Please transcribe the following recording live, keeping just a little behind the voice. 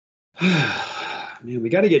Man, we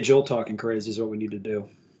got to get Joel talking crazy is what we need to do.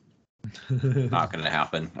 Not going to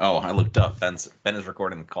happen. Oh, I looked up. Ben is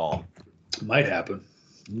recording the call. Might happen.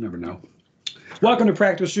 You never know. Welcome to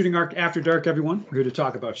Practical Shooting After Dark, everyone. We're here to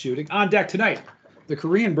talk about shooting. On deck tonight, the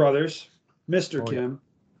Korean brothers, Mr. Kim.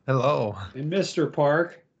 Yeah. Hello. And Mr.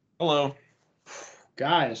 Park. Hello.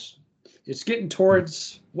 Guys, it's getting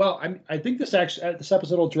towards, well, I think this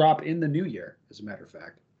episode will drop in the new year, as a matter of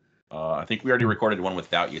fact. I think we already recorded one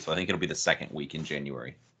without you, so I think it'll be the second week in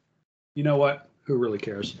January. You know what? Who really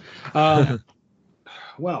cares?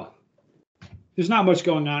 Well, there's not much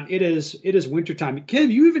going on. It is wintertime. Kim,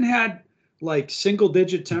 you even had like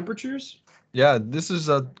single-digit temperatures? Yeah, this is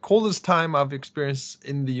the coldest time I've experienced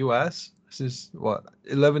in the U.S. since,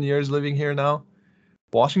 11 years living here now.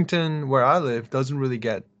 Washington, where I live, doesn't really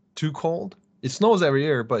get too cold. It snows every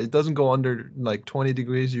year, but it doesn't go under like 20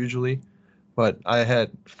 degrees usually. But I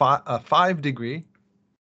had 5 degree.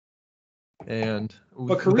 And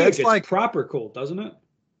but Korea gets like proper cold, doesn't it?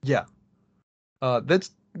 Yeah. That's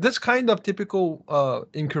kind of typical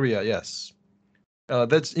in Korea, yes.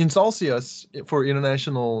 That's in Celsius for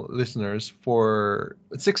international listeners. For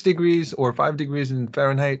 6 degrees or 5 degrees in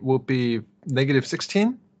Fahrenheit will be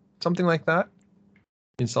 -16, something like that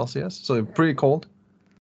in Celsius. So pretty cold.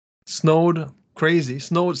 Snowed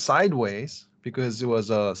sideways because it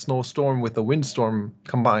was a snowstorm with a windstorm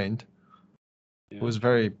combined. Yeah. It was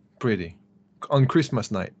very pretty on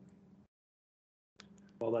Christmas night.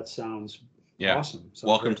 Well, that sounds yeah. Awesome. Sounds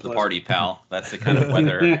welcome to the party, pal. That's the kind of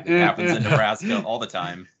weather that happens in Nebraska all the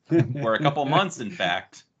time. For a couple months, in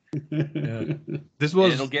fact. Yeah. This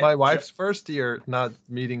was my wife's first year not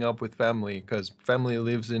meeting up with family because family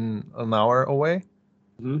lives in an hour away.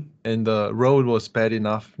 Mm-hmm. And the road was bad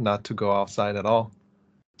enough not to go outside at all.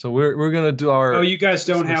 So we're gonna do our. Oh, you guys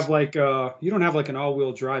don't have like you don't have like an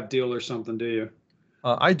all-wheel drive deal or something, do you?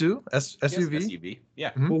 I do. SUV. Yes, SUV. Yeah.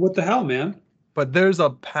 Mm-hmm. Well, what the hell, man? But there's a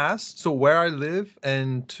pass. So where I live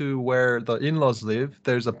and to where the in-laws live,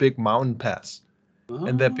 there's a big mountain pass. Oh.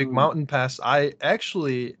 And that big mountain pass, I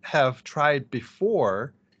actually have tried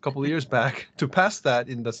before a couple of years back to pass that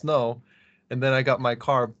in the snow, and then I got my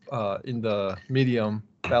car in the medium,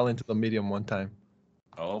 fell into the medium one time.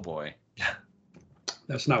 Oh boy. Yeah.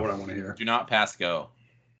 That's not what I want to hear. Do not pass go.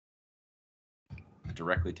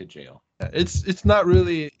 Directly to jail. It's not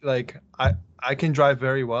really like I can drive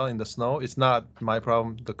very well in the snow. It's not my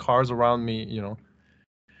problem. The cars around me,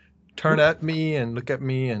 turn at me and look at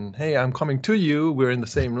me and hey, I'm coming to you. We're in the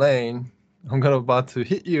same lane. I'm about to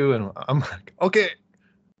hit you, and I'm like, okay,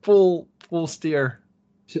 full steer.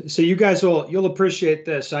 So you guys you'll appreciate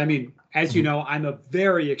this. I mean, as you know, I'm a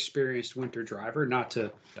very experienced winter driver. Not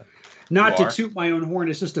to toot my own horn.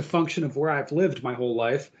 It's just a function of where I've lived my whole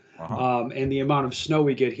life. Uh-huh. And the amount of snow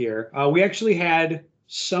we get here. We actually had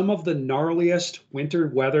some of the gnarliest winter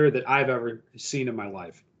weather that I've ever seen in my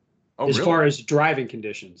life, as far as driving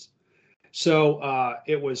conditions. So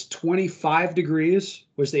it was 25 degrees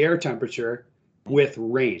was the air temperature with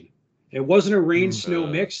rain. It wasn't a rain-snow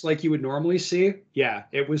mix like you would normally see. Yeah,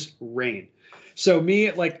 it was rain. So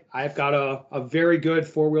I've got a very good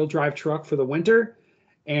four-wheel drive truck for the winter.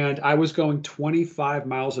 And I was going 25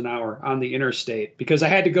 miles an hour on the interstate because I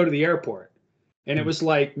had to go to the airport. And it was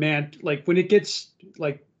like, man, like when it gets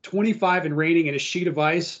like 25 and raining in a sheet of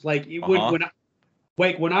ice, like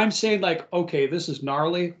when I'm saying like, okay, this is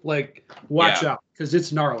gnarly, like watch out because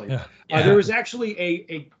it's gnarly. Yeah. There was actually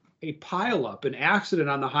a pileup, an accident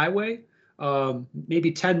on the highway,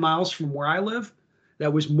 maybe 10 miles from where I live.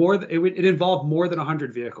 That was it involved more than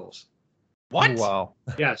 100 vehicles. What? Oh, wow.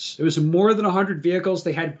 Yes, it was more than 100 vehicles.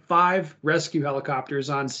 They had 5 rescue helicopters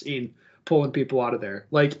on scene pulling people out of there.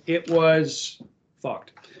 Like it was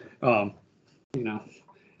fucked. Like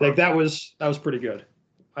that was pretty good.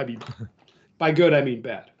 I mean, by good I mean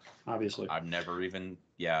bad, obviously. I've never heard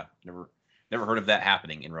of that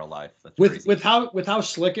happening in real life. That's with crazy. with how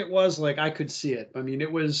slick it was, like I could see it. I mean,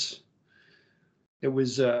 it was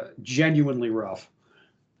genuinely rough.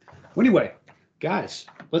 Well, anyway, guys,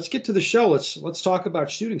 let's get to the show. Let's talk about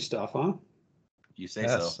shooting stuff, huh? You say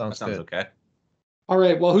so. That sounds okay. All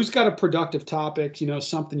right. Well, who's got a productive topic?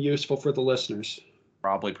 Something useful for the listeners.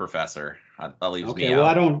 Probably Professor. That leaves me out.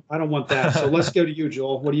 Well, I don't want that. So let's go to you,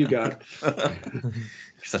 Joel. What do you got? You're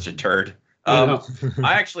such a turd. I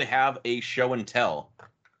actually have a show and tell.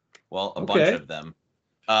 Well, a bunch of them.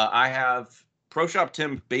 I have Pro Shop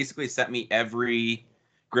Tim basically sent me every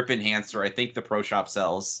grip enhancer I think the Pro Shop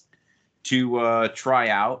sells to try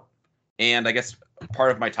out. And I guess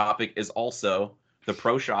part of my topic is also the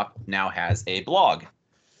Pro Shop now has a blog.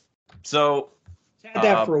 So had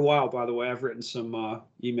that for a while, by the way. I've written some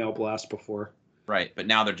email blasts before. Right, but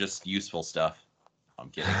now they're just useful stuff. I'm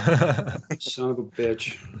kidding. Son of a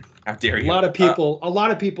bitch. How dare you? A lot of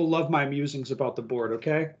people love my musings about the board.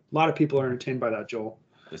 Okay, a lot of people are entertained by that, Joel.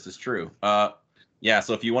 This is true. Yeah.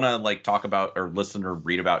 So if you want to like talk about or listen or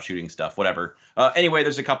read about shooting stuff, whatever. Anyway,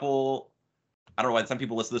 there's a couple. I don't know why some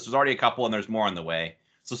people listen. This was already a couple, and there's more on the way.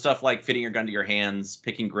 So stuff like fitting your gun to your hands,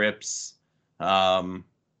 picking grips,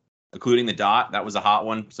 including the dot. That was a hot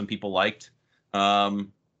one. Some people liked.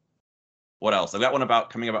 What else? I've got one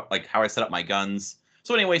coming about like how I set up my guns.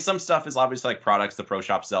 So anyway, some stuff is obviously like products the Pro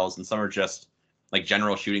Shop sells, and some are just like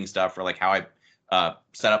general shooting stuff or like how I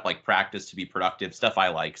set up like practice to be productive, stuff I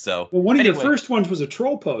like. So well, one of your first ones was a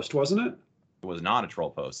troll post, wasn't it? It was not a troll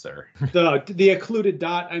post, sir. The occluded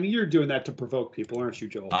dot. I mean, you're doing that to provoke people, aren't you,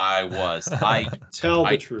 Joel? I was. Tell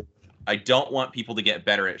the truth. I don't want people to get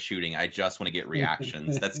better at shooting. I just want to get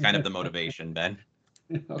reactions. That's kind of the motivation, Ben.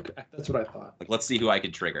 Okay, that's what I thought. Like, let's see who I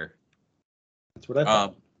could trigger. That's what I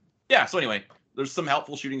thought. Yeah. So anyway, there's some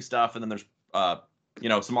helpful shooting stuff, and then there's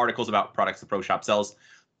some articles about products the Pro Shop sells.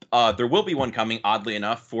 There will be one coming, oddly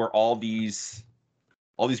enough, for all these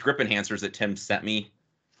grip enhancers that Tim sent me.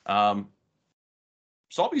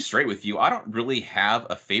 So I'll be straight with you. I don't really have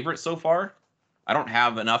a favorite so far. I don't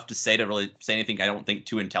have enough to say anything I don't think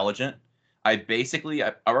too intelligent. I've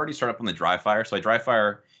already started up on the dry fire, so I dry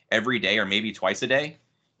fire every day or maybe twice a day,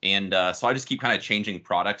 and so I just keep kind of changing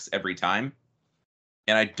products every time.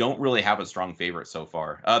 And I don't really have a strong favorite so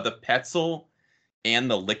far. The Petzl and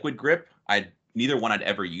the Liquid Grip, neither one I'd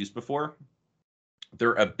ever used before.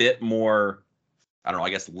 They're a bit more, I don't know, I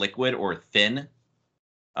guess liquid or thin,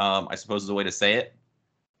 I suppose is a way to say it,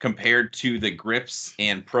 compared to the grips,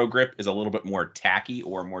 and Pro Grip is a little bit more tacky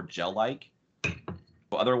or more gel-like.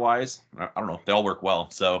 But otherwise, I don't know, they all work well.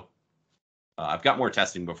 So I've got more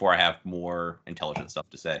testing before I have more intelligent stuff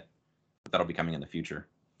to say. But that'll be coming in the future.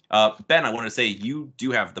 Ben, I wanted to say you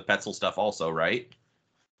do have the Petzl stuff also, right?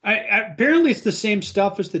 Apparently it's the same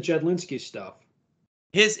stuff as the Jedlinski stuff.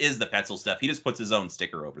 His is the Petzl stuff. He just puts his own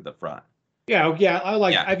sticker over the front. Yeah, I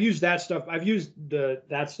like. Yeah. I've used that stuff. I've used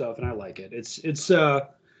that stuff, and I like it. It's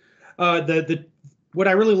what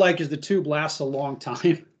I really like is the tube lasts a long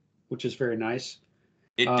time, which is very nice.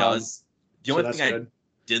 It does. The only thing I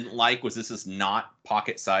didn't like was this is not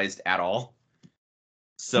pocket sized at all.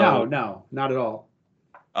 So no, not at all.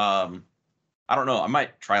 I don't know. I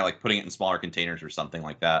might try like putting it in smaller containers or something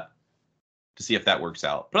like that to see if that works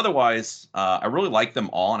out. But otherwise, I really like them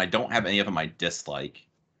all, and I don't have any of them I dislike.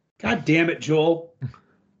 God damn it, Joel.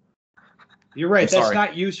 You're right. That's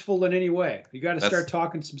not useful in any way. You got to start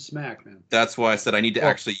talking some smack, man. That's why I said I need to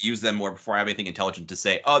actually use them more before I have anything intelligent to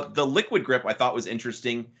say. The Liquid Grip I thought was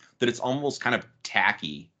interesting, that it's almost kind of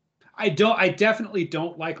tacky. I definitely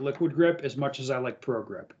don't like Liquid Grip as much as I like Pro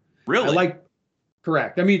Grip. Really?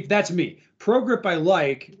 Correct. I mean, that's me. Pro Grip I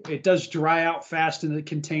like. It does dry out fast in the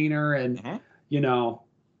container and,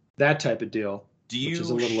 that type of deal. Do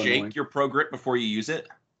you shake your Pro Grip before you use it?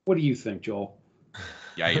 What do you think, Joel?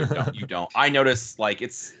 Yeah, you don't. I noticed like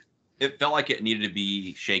it felt like it needed to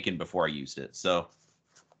be shaken before I used it. So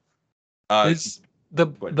is the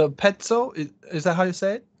Petzl, is that how you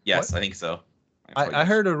say it? Yes, what? I think so. I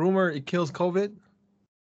heard a rumor it kills COVID.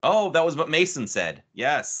 Oh, that was what Mason said.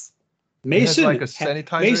 Yes. Mason like a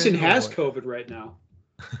sanitizer. Mason has COVID right now.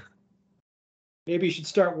 Maybe he should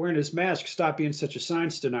start wearing his mask, stop being such a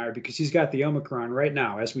science denier, because he's got the Omicron right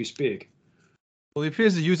now as we speak. Well, if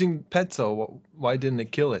he's using Petzl, why didn't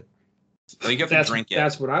it kill it? I think you have to drink it.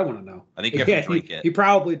 That's what I want to know. I think you have to drink it. He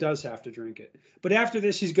probably does have to drink it. But after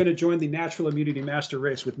this, he's going to join the Natural Immunity Master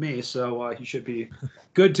Race with me, so he should be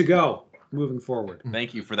good to go moving forward.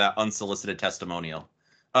 Thank you for that unsolicited testimonial.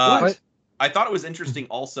 What? I thought it was interesting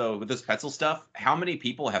also with this Petzl stuff, how many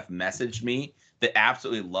people have messaged me that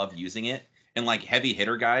absolutely love using it, and like heavy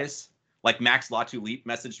hitter guys. Like Max Latulippe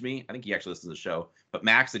messaged me. I think he actually listens to the show. But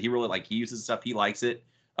Max said he uses stuff. He likes it.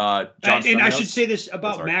 And I should say this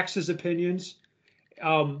about Max's opinions.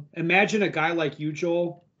 Imagine a guy like you,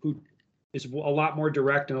 Joel, who is a lot more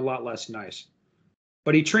direct and a lot less nice.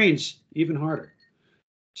 But he trains even harder.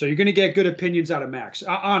 So you're going to get good opinions out of Max,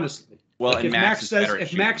 honestly. Well, like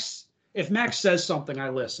if Max says something, I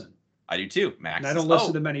listen. I do too, Max. And I don't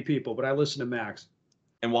listen to many people, but I listen to Max.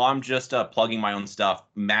 And while I'm just plugging my own stuff,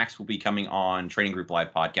 Max will be coming on Training Group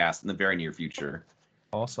Live podcast in the very near future.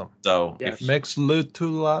 Awesome. So yes. If Max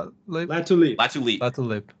Latulippe.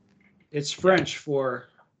 It's French for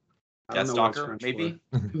Deathstalker, maybe?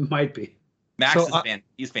 Might be. Max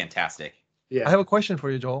he's fantastic. Yeah. I have a question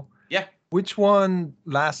for you, Joel. Yeah. Which one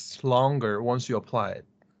lasts longer once you apply it?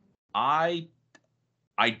 I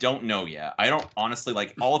don't know yet. I don't honestly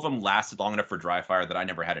all of them lasted long enough for dry fire that I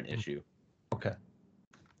never had an issue. Okay.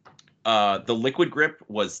 The liquid grip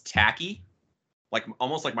was tacky, like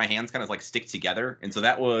almost like my hands kind of like stick together, and so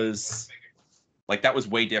that was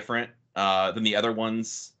way different than the other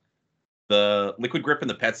ones. The liquid grip and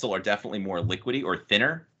the Petzl are definitely more liquidy or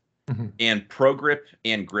thinner, and Pro Grip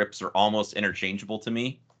and grips are almost interchangeable to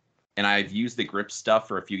me. And I've used the grip stuff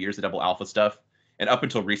for a few years, the double alpha stuff, and up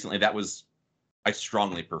until recently, I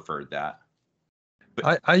strongly preferred that.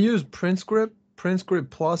 But I use Prince Grip. Prince Grip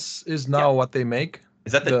Plus is now what they make.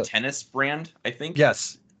 Is that the tennis brand, I think?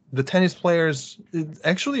 Yes. The tennis players,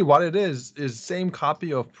 actually what it is same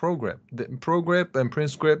copy of Pro Grip. The Pro Grip and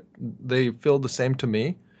Prince Grip, they feel the same to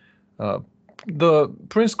me. The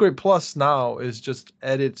Prince Grip Plus now is just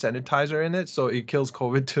added sanitizer in it, so it kills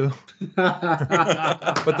COVID too.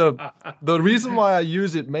 But the reason why I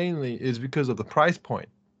use it mainly is because of the price point.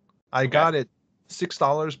 I got it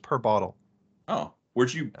 $6 per bottle. Oh,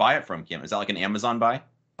 where'd you buy it from, Kim? Is that like an Amazon buy?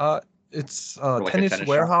 It's tennis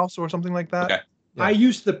warehouse shop? Or something like that. Okay. Yeah. I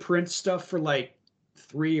used the Prince stuff for like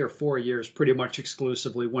 3 or 4 years, pretty much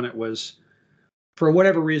exclusively when it was, for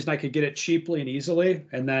whatever reason, I could get it cheaply and easily.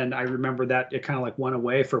 And then I remember that it kind of like went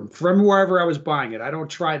away from wherever I was buying it. I don't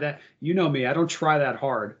try that. You know me, I don't try that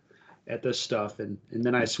hard at this stuff. And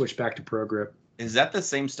then I switched back to Pro Grip. Is that the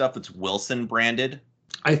same stuff that's Wilson branded?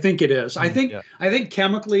 I think it is. I think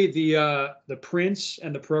chemically the Prince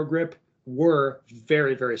and the Pro Grip were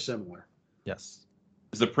very, very similar. Yes.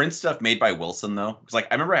 Is the Prince stuff made by Wilson though? Because like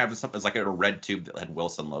I remember having something as like a red tube that had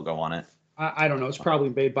Wilson logo on it. I don't know. It's probably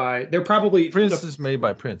made by. They're probably Prince is made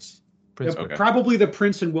by Prince. Okay. Probably the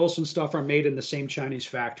Prince and Wilson stuff are made in the same Chinese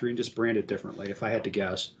factory and just branded differently. If I had to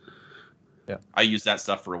guess. Yeah, I used that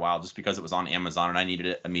stuff for a while just because it was on Amazon and I needed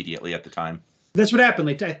it immediately at the time. That's what happened.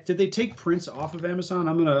 Like, did they take Prince off of Amazon?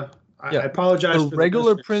 I apologize. The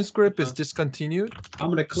regular Prince Grip is discontinued. I'm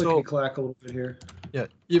gonna clickety clack a little bit here. Yeah,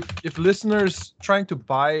 if listeners trying to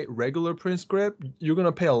buy regular Prince Grip, you're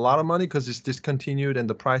gonna pay a lot of money because it's discontinued and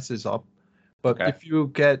the price is up. But if you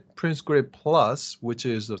get Prince Grip Plus, which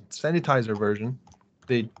is the sanitizer version,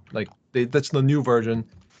 that's the new version,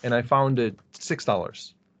 and I found it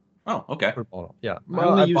 $6. Oh, okay. Per bottle. Yeah, I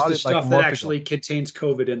only use the stuff that actually contains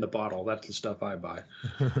COVID in the bottle. That's the stuff I buy.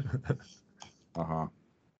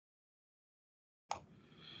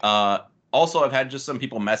 Also, I've had just some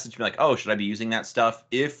people message me like, "Oh, should I be using that stuff?"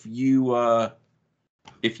 If you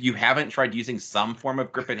haven't tried using some form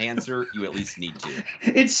of grip enhancer, you at least need to.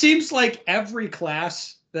 It seems like every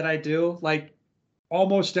class that I do, like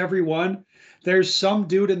almost every one, there's some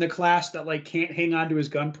dude in the class that like can't hang on to his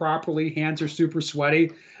gun properly. Hands are super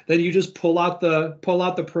sweaty. Then you just pull out the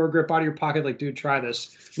Pro Grip out of your pocket, like, dude, try this.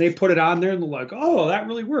 And they put it on there and they're like, oh, that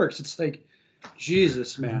really works. It's like,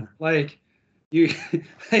 Jesus, man. Like you,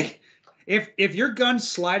 like if your gun's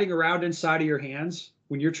sliding around inside of your hands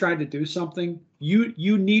when you're trying to do something,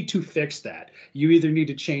 you need to fix that. You either need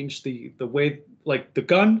to change the way, like the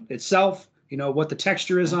gun itself, you know, what the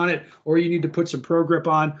texture is on it, or you need to put some Pro Grip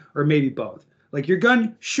on, or maybe both. Like your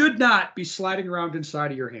gun should not be sliding around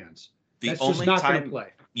inside of your hands. That's just not going to play.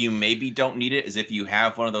 You maybe don't need it is if you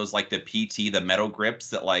have one of those like the PT, the metal grips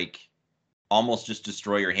that like almost just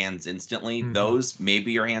destroy your hands instantly. Mm-hmm. Those,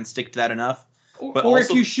 maybe your hands stick to that enough. But or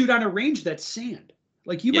also, if you shoot on a range that's sand.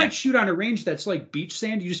 Like you might shoot on a range that's like beach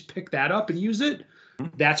sand. You just pick that up and use it.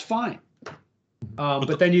 That's fine.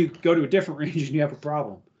 But then you go to a different range and you have a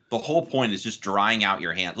problem. The whole point is just drying out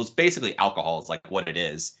your hands. It's basically alcohol is like what it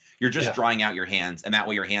is. You're just drying out your hands, and that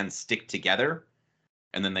way your hands stick together,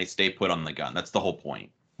 and then they stay put on the gun. That's the whole point.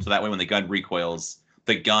 So that way when the gun recoils,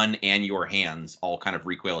 the gun and your hands all kind of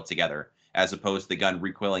recoil together, as opposed to the gun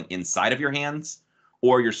recoiling inside of your hands,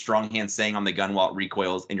 or your strong hand staying on the gun while it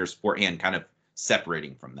recoils, and your sport hand kind of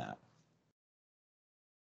separating from that.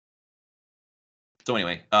 So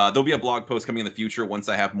anyway, there'll be a blog post coming in the future once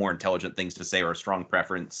I have more intelligent things to say or a strong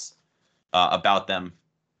preference about them.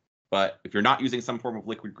 But if you're not using some form of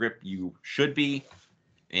liquid grip, you should be.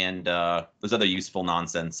 And there's other useful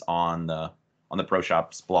nonsense on the Pro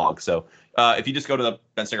Shop's blog. So if you just go to the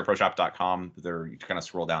benstingerproshop.com, there you kind of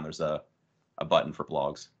scroll down. There's a button for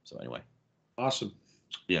blogs. So anyway, awesome.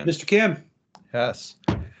 Yeah, Mr. Kim. Yes.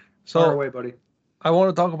 So far away, buddy. I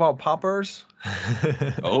want to talk about poppers.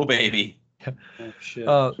 Oh baby. Oh, shit.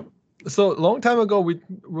 So a long time ago,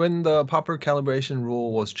 when the popper calibration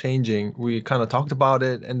rule was changing, we kind of talked about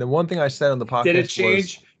it. And the one thing I said on the podcast, did it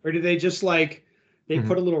change, or did they just like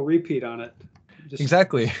put a little repeat on it? Just,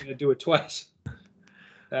 exactly. Gonna do it twice.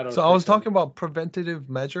 So I was talking about preventative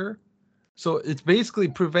measure. So it's basically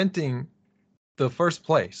preventing the first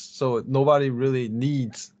place. So nobody really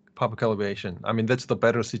needs popper calibration. I mean, that's the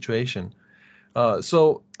better situation.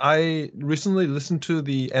 So I recently listened to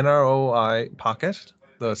the NROI podcast.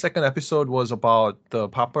 the second episode was about the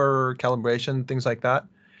popper calibration, things like that.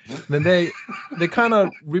 Then they kind of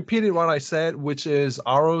repeated what I said, which is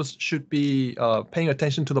ROs should be paying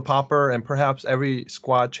attention to the popper, and perhaps every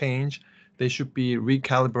squad change they should be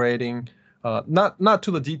recalibrating, not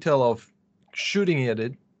to the detail of shooting at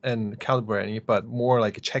it and calibrating it, but more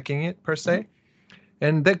like checking it per se.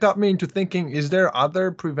 And that got me into thinking, is there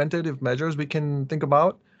other preventative measures we can think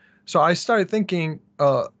about? So I started thinking,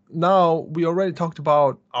 now we already talked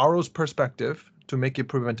about RO's perspective to make a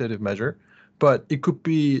preventative measure, but it could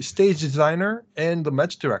be stage designer and the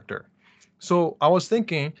match director. So I was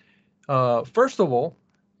thinking, first of all,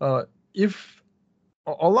 if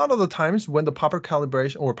a lot of the times when the popper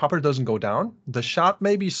calibration or popper doesn't go down, the shot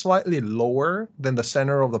may be slightly lower than the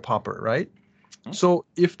center of the popper, right? So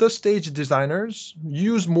if the stage designers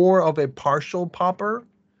use more of a partial popper,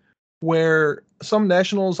 where some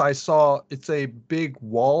nationals I saw, it's a big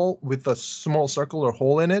wall with a small circular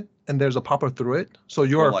hole in it, and there's a popper through it. So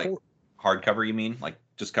you're like hardcover, you mean? Like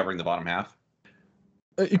just covering the bottom half?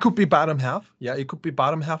 It could be bottom half. Yeah, it could be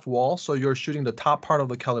bottom half wall. So you're shooting the top part of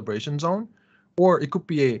the calibration zone. Or it could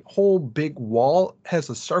be a whole big wall, has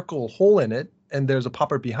a circle hole in it, and there's a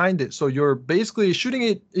popper behind it. So you're basically shooting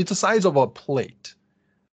it, it's the size of a plate,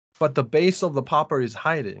 but the base of the popper is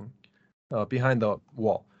hiding behind the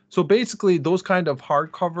wall. So basically those kind of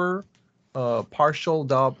hardcover, partial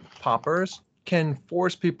dub poppers can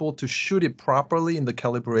force people to shoot it properly in the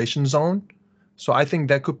calibration zone. So I think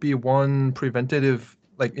that could be one preventative,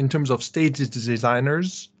 like in terms of stage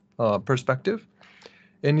designers perspective.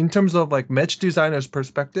 And in terms of like match designers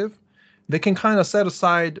perspective, they can kind of set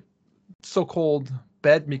aside so-called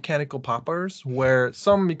bad mechanical poppers, where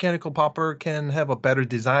some mechanical popper can have a better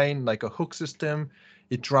design, like a hook system.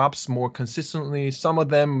 It drops more consistently. Some of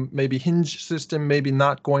them maybe hinge system, maybe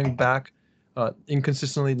not going back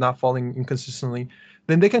inconsistently, not falling inconsistently.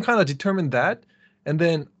 Then they can kind of determine that. And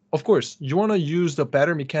then, of course, you want to use the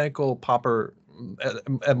better mechanical popper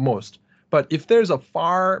at most. But if there's a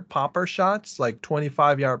far popper shots, like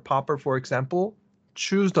 25-yard popper, for example,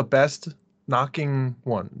 choose the best knocking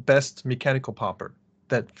one, best mechanical popper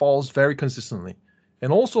that falls very consistently.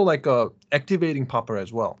 And also like a activating popper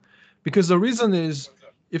as well. Because the reason is,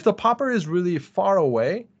 if the popper is really far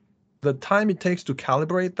away, the time it takes to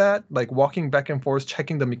calibrate that, like walking back and forth,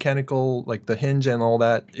 checking the mechanical, like the hinge and all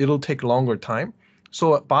that, it'll take longer time.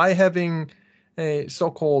 So by having a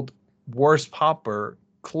so-called worse popper,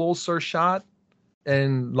 closer shot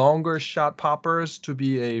and longer shot poppers to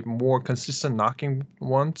be a more consistent knocking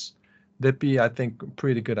ones, that'd be, I think, a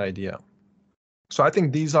pretty good idea. So I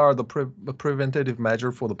think these are the preventative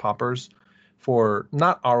measure for the poppers for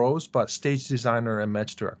not ROs, but stage designer and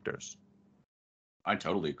match directors. I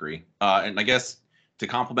totally agree. And I guess to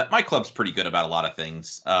complement, my club's pretty good about a lot of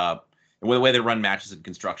things. And the way they run matches and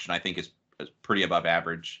construction, I think is pretty above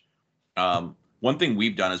average. One thing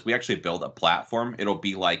we've done is we actually build a platform. It'll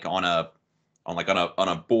be like on a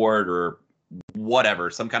board or whatever,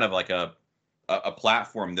 some kind of like a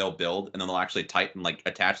platform they'll build, and then they'll actually tighten, like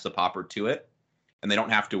attach the popper to it, and they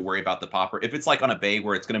don't have to worry about the popper. If it's like on a bay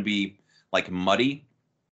where it's going to be like muddy,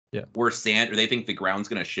 or sand, or they think the ground's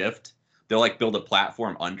going to shift, they'll like build a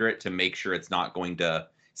platform under it to make sure it's not going to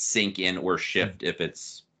sink in or shift if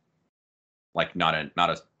it's like not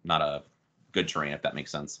a good terrain, if that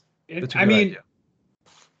makes sense. I mean,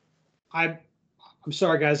 I'm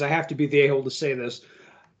sorry, guys. I have to be the a-hole to say this.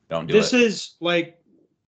 Don't do it.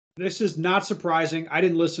 This is not surprising. I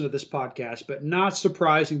didn't listen to this podcast, but not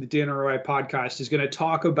surprising the DNROI podcast is going to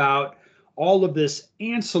talk about all of this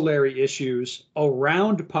ancillary issues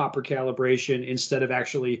around popper calibration instead of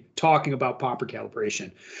actually talking about popper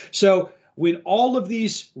calibration. So when all of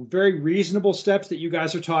these very reasonable steps that you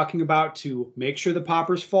guys are talking about to make sure the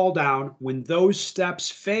poppers fall down, when those steps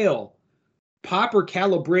fail, popper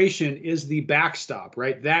calibration is the backstop,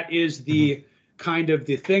 right? That is the kind of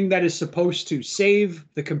the thing that is supposed to save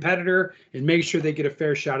the competitor and make sure they get a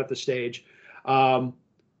fair shot at the stage.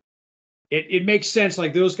 It makes sense.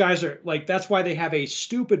 Like those guys are like, that's why they have a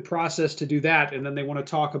stupid process to do that. And then they want to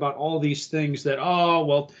talk about all these things that, oh,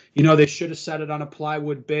 well, they should have set it on a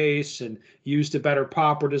plywood base and used a better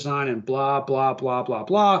popper design and blah, blah, blah, blah,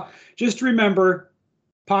 blah. Just remember,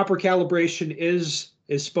 popper calibration is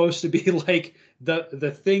supposed to be like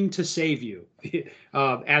the thing to save you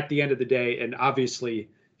at the end of the day. And obviously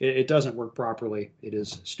it doesn't work properly. It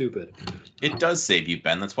is stupid. It does save you,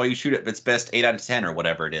 Ben. That's why you shoot it if it's best 8 out of 10 or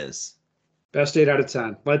whatever it is. Best 8 out of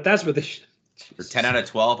 10. But that's what they or 10 out of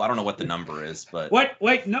 12. I don't know what the number is, but what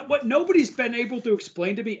nobody's been able to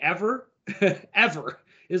explain to me ever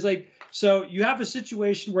Is like, so you have a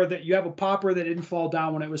situation where that you have a popper that didn't fall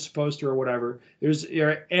down when it was supposed to or whatever.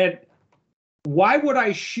 And why would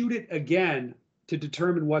I shoot it again to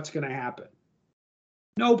determine what's going to happen?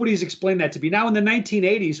 Nobody's explained that to me. Now in the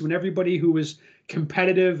 1980s, when everybody who was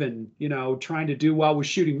competitive and, you know, trying to do well was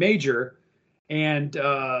shooting major, and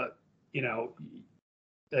you know,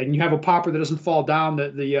 and you have a popper that doesn't fall down,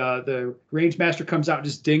 the range master comes out and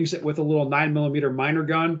just dings it with a little 9mm miner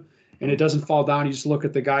gun, and it doesn't fall down. You just look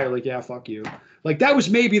at the guy like, yeah, fuck you. Like, that was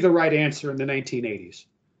maybe the right answer in the 1980s.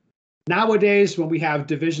 Nowadays, when we have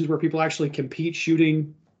divisions where people actually compete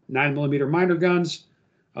shooting 9mm miner guns,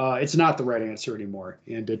 it's not the right answer anymore.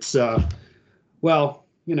 And it's, well,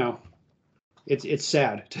 you know, it's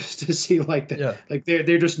sad to see like that. Yeah. Like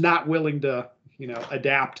they're just not willing to, you know,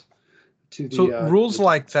 adapt to the. So rules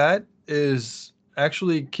like that is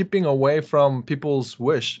actually keeping away from people's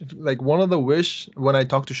wish. Like, one of the wish when I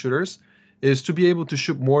talk to shooters is to be able to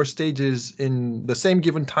shoot more stages in the same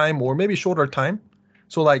given time or maybe shorter time.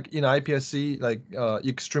 So like in IPSC, like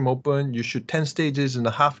Extreme Open, you shoot 10 stages in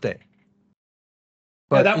a half day.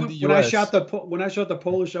 But yeah, when I shot the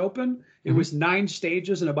Polish Open, it was 9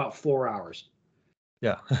 stages in about 4 hours.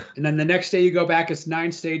 Yeah. And then the next day you go back, it's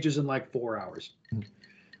 9 stages in like 4 hours.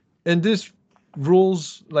 And this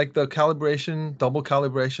rules, like the calibration, double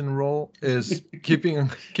calibration rule, is keeping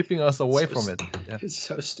us away from it. Yeah. It's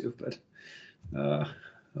so stupid. Oh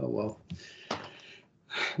well.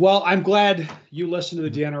 Well, I'm glad you listen to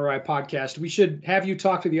the DNRI podcast. We should have you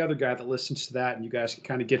talk to the other guy that listens to that, and you guys can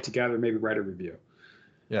kind of get together and maybe write a review.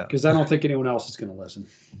 Yeah. Because I don't think anyone else is going to listen.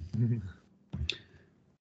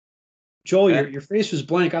 Joel, your face was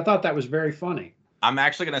blank. I thought that was very funny. I'm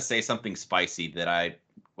actually going to say something spicy that I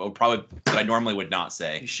normally would not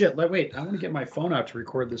say. Shit, wait. I want to get my phone out to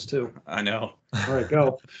record this too. I know. All right,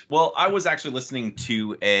 go. Well, I was actually listening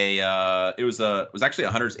to it was actually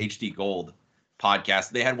a Hunters HD Gold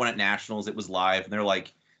podcast. They had one at Nationals. It was live, and they're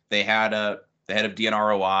like, they had the head of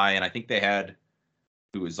DNROI, and I think they had,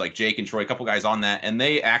 it was like Jake and Troy, a couple guys on that, and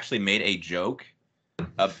they actually made a joke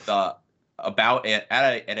about it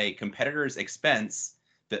at a competitor's expense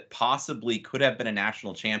that possibly could have been a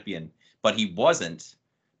national champion, but he wasn't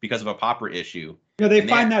because of a popper issue. Yeah, they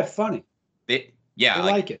find that funny. They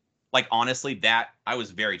like it. Like, honestly, that I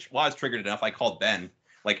was triggered enough. I called Ben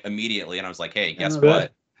like immediately, and I was like, hey, guess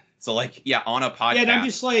what? So like, yeah, on a podcast. Yeah, and I'm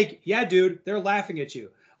just like, yeah, dude, they're laughing at you.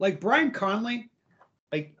 Like Brian Conley,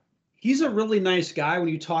 like, he's a really nice guy when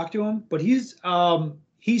you talk to him, but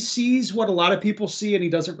he sees what a lot of people see and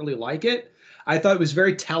he doesn't really like it. I thought it was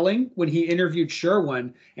very telling when he interviewed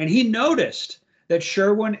Sherwin, and he noticed that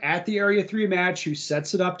Sherwin at the Area 3 match, who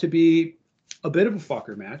sets it up to be a bit of a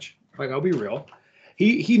fucker match, like, I'll be real.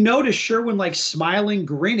 He noticed Sherwin like smiling,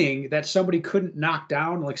 grinning that somebody couldn't knock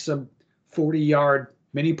down like some 40-yard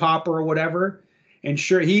mini popper or whatever. And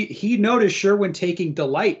he noticed Sherwin taking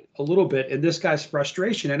delight a little bit in this guy's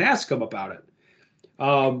frustration and asked him about it.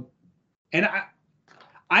 And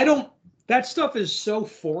I don't, that stuff is so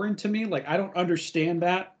foreign to me. Like, I don't understand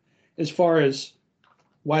that as far as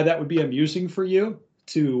why that would be amusing for you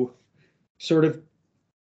to sort of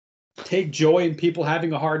take joy in people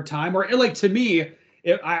having a hard time. Or like, to me,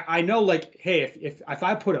 I know, like, hey, if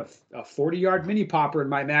I put a 40-yard mini popper in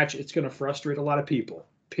my match, it's going to frustrate a lot of people,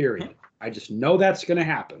 period. I just know that's going to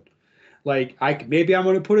happen. Like, maybe I'm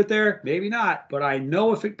going to put it there, maybe not, but I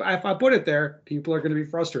know if I put it there, people are going to be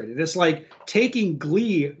frustrated. It's like taking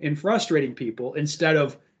glee in frustrating people instead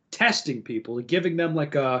of testing people, giving them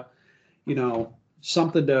like a, you know,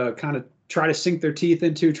 something to kind of try to sink their teeth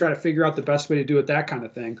into, try to figure out the best way to do it, that kind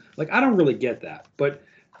of thing. Like, I don't really get that, but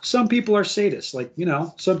some people are sadists. Like, you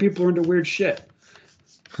know, some people are into weird shit.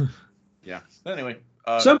 Yeah. But anyway.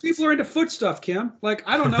 Some people are into foot stuff, Kim. Like,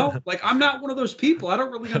 I don't know. Like, I'm not one of those people. I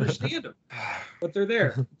don't really understand them. But they're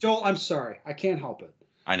there. Joel, I'm sorry. I can't help it.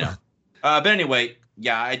 I know. But anyway,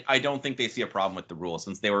 yeah, I don't think they see a problem with the rule,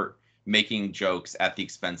 since they were making jokes at the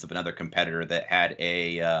expense of another competitor that had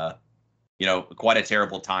a, quite a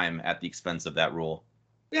terrible time at the expense of that rule.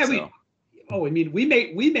 Yeah, so. We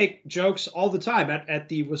make jokes all the time. At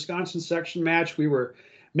the Wisconsin section match, we were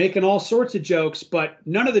making all sorts of jokes, but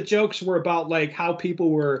none of the jokes were about like how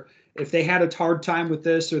people were, if they had a hard time with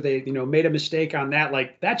this or they, you know, made a mistake on that.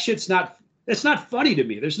 Like, that shit's it's not funny to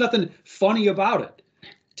me. There's nothing funny about it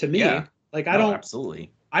to me. Yeah. Like, I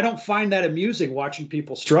don't find that amusing watching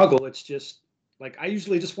people struggle. It's just like, I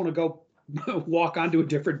usually just want to go walk onto a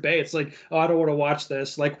different bay. It's like, oh, I don't want to watch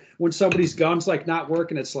this. Like, when somebody's gun's like not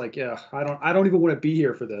working, it's like, yeah, I don't even want to be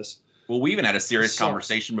here for this. Well, we even had a serious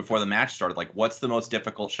conversation before the match started. Like, what's the most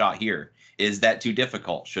difficult shot here? Is that too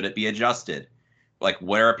difficult? Should it be adjusted? Like,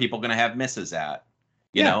 where are people going to have misses at?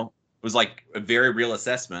 You know, it was like a very real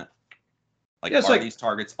assessment. Like, are these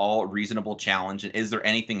targets all a reasonable challenge? And is there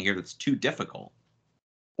anything here that's too difficult?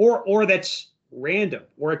 Or that's random,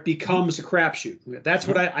 or it becomes a crapshoot. That's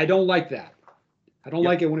what I don't like that. I don't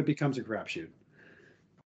like it when it becomes a crapshoot.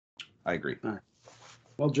 I agree. All right.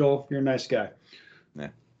 Well, Joel, you're a nice guy. Yeah.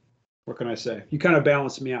 What can I say? You kind of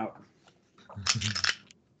balance me out.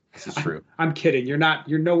 This is true. I'm kidding. You're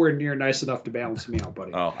nowhere near nice enough to balance me out,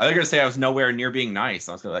 buddy. Oh, I was going to say I was nowhere near being nice.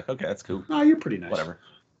 I was going to be like, okay, that's cool. No, you're pretty nice. Whatever.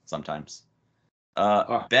 Sometimes.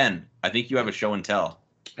 Ben, I think you have a show and tell.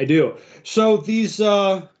 I do. So these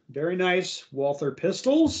very nice Walther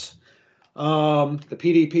pistols, the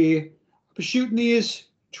PDP. I'm shooting these,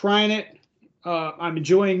 trying it.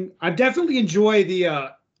 I definitely enjoy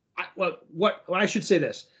the. What I should say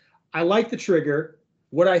this. I like the trigger.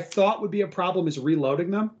 What I thought would be a problem is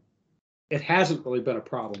reloading them. It hasn't really been a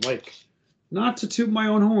problem. Like, not to toot my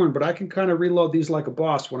own horn, but I can kind of reload these like a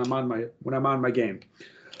boss when I'm on my game.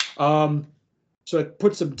 So I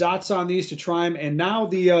put some dots on these to try them, and now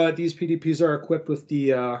these PDPs are equipped with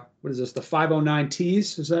the what is this? The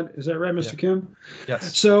 509Ts. Is that right, Mr. Kim?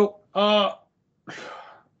 Yes. So I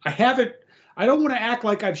don't want to act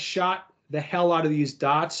like I've shot the hell out of these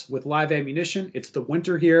dots with live ammunition. It's the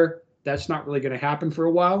winter here. That's not really going to happen for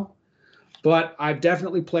a while. But I've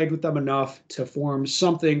definitely played with them enough to form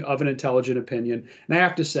something of an intelligent opinion. And I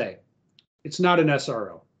have to say, it's not an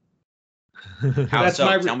SRO. That's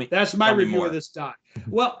my review of this dot.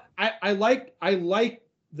 Well, I like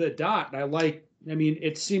the dot.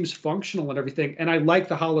 It seems functional and everything. And I like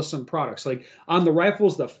the Holosun products. Like on the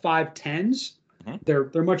rifles, the 510s,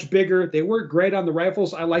 they're much bigger. They work great on the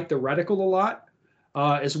rifles. I like the reticle a lot.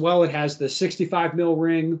 As well, it has the 65 mil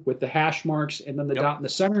ring with the hash marks and then the dot in the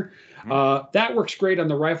center. That works great on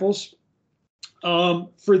the rifles.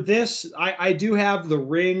 For this, I do have the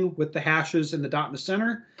ring with the hashes and the dot in the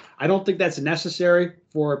center. I don't think that's necessary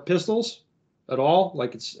for pistols at all.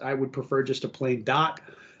 Like I would prefer just a plain dot.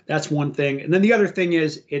 That's one thing. And then the other thing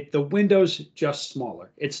is the window's just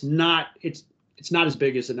smaller. It's not as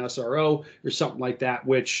big as an SRO or something like that,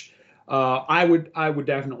 which I would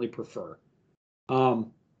definitely prefer.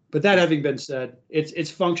 But that having been said,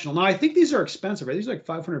 it's functional. Now I think these are expensive. Are these like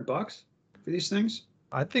 $500 for these things?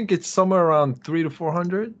 I think it's somewhere around 300 to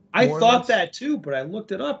 400. I thought that too, but I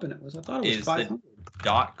looked it up and I thought it was 500.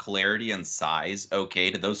 Dot clarity and size okay?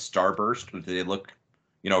 Did those starburst? Do they look,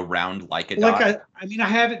 round like a dot? I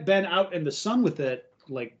haven't been out in the sun with it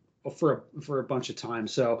like for a bunch of time,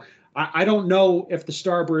 so I don't know if the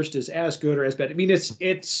starburst is as good or as bad. I mean,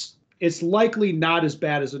 it's likely not as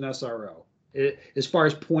bad as an SRO. As far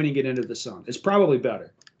as pointing it into the sun, it's probably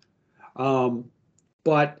better.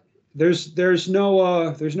 But there's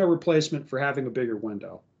no replacement for having a bigger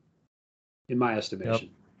window, in my estimation.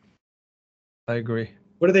 Yep. I agree.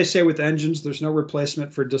 What do they say with engines? There's no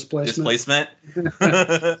replacement for displacement. Displacement.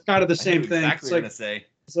 It's kind of the same thing. Exactly what I'm gonna say.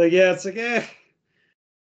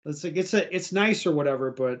 It's nice or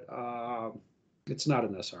whatever, but it's not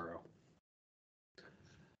an SRO.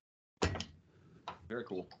 Very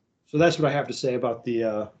cool. So that's what I have to say about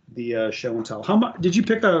the show and tell. How much did you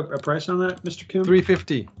pick a price on that, Mr. Kim?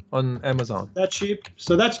 $350 on Amazon. That cheap?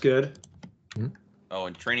 So that's good. Mm-hmm. Oh,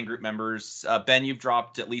 and training group members, Ben, you've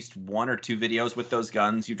dropped at least 1 or 2 videos with those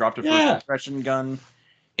guns. You dropped a first impression gun,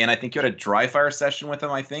 and I think you had a dry fire session with them.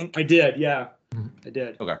 I think I did. Yeah, I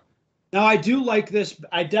did. Okay. Now I do like this.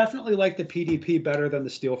 I definitely like the PDP better than the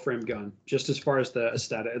steel frame gun, just as far as the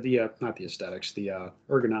aesthetic, not the aesthetics, the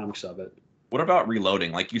ergonomics of it. What about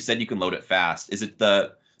reloading? Like you said, you can load it fast. Is it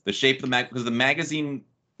the shape of the mag? Because the magazine,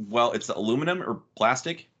 well, it's aluminum or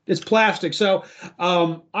plastic. It's plastic. So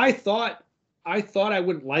I thought I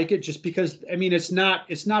wouldn't like it just because it's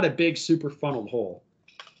not a big super funneled hole.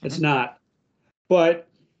 It's not. But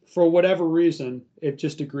for whatever reason, it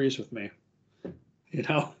just agrees with me.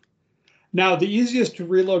 Now the easiest to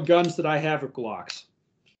reload guns that I have are Glocks,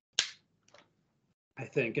 I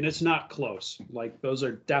think, and it's not close. Like those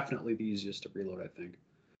are definitely the easiest to reload, I think.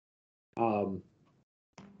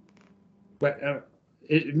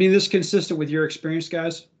 This is consistent with your experience,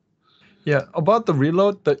 guys. Yeah, about the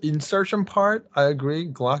reload, the insertion part, I agree.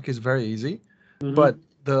 Glock is very easy, but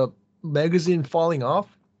the magazine falling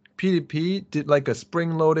off, PDP did like a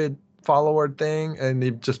spring-loaded follower thing, and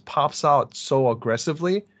it just pops out so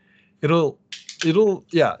aggressively. It'll,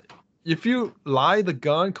 if you lie the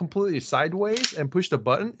gun completely sideways and push the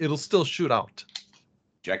button, it'll still shoot out.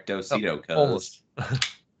 Jectocito, almost.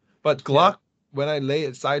 But Glock, when I lay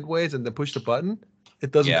it sideways and then push the button,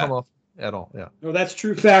 it doesn't come off at all. Yeah. No, that's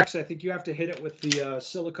true facts. I think you have to hit it with the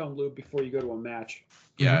silicone lube before you go to a match.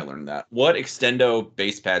 Yeah, I learned that. What Extendo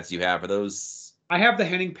base pads do you have? Are those I have the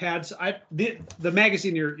Henning pads. The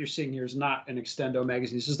magazine you're seeing here is not an Extendo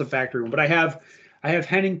magazine. This is the factory one. But I have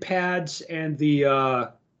Henning pads and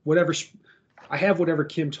the whatever. I have whatever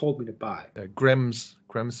Kim told me to buy. Grimm's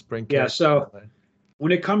spring. Yeah. So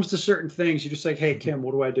when it comes to certain things, you're just like, hey Kim,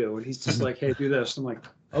 what do I do? And he's just like, hey, do this. I'm like,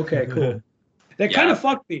 okay, cool. That kind of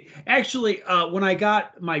fucked me. Actually, when I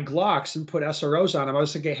got my Glocks and put SROs on them, I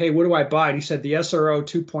was thinking, hey, what do I buy? And he said the SRO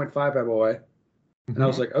 2.5 MOA. And I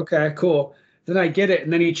was like, okay, cool. Then I get it,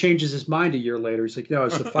 and then he changes his mind a year later. He's like, no,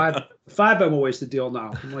 it's the 5 MOA is the deal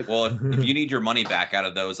now. I'm like, well, if you need your money back out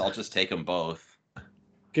of those, I'll just take them both.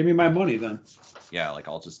 Give me my money then. Yeah, like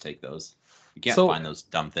I'll just take those. You can't find those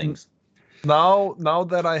dumb things. Now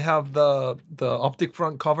that I have the optic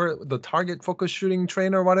front cover, the target focus shooting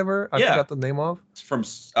trainer, whatever, I forgot the name of. It's from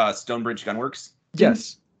Stonebridge Gunworks.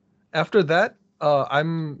 Yes. After that,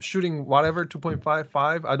 I'm shooting whatever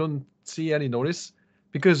 2.55. I don't see any notice.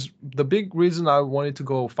 Because the big reason I wanted to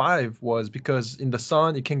go 5 was because in the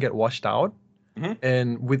sun it can get washed out,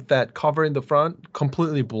 and with that cover in the front,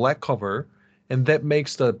 completely black cover, and that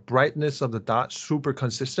makes the brightness of the dot super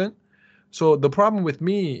consistent. So the problem with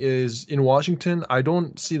me is in Washington, I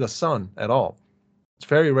don't see the sun at all. It's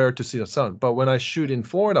very rare to see the sun. But when I shoot in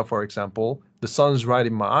Florida, for example, the sun's right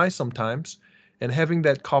in my eye sometimes, and having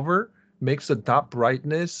that cover makes the dot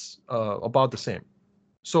brightness about the same.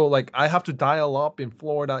 So like I have to dial up in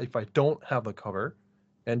Florida if I don't have the cover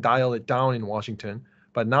and dial it down in Washington.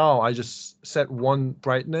 But now I just set one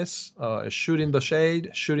brightness, shoot in the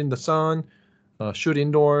shade, shoot in the sun, shoot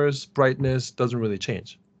indoors, brightness doesn't really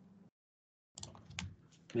change.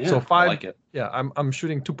 Yeah, so 5, I like it. Yeah, I'm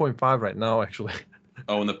shooting 2.5 right now actually.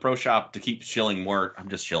 Oh, in the pro shop to keep shilling more, I'm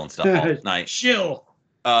just shilling stuff all night. Shill.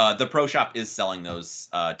 The pro shop is selling those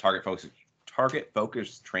target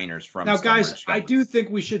focus trainers from now, guys. I do think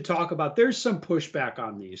we should talk about. There's some pushback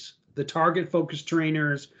on these, the target focus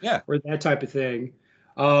trainers, or that type of thing.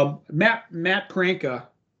 Matt Pranka,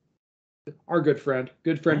 our good friend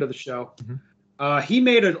of the show, he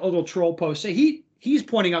made a little troll post. Say he's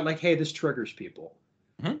pointing out like, hey, this triggers people.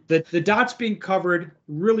 The dots being covered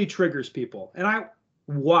really triggers people, and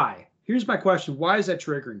why? Here's my question: why is that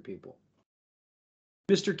triggering people?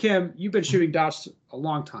 Mr. Kim, you've been shooting dots a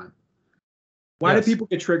long time. Why do people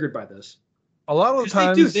get triggered by this? A lot of the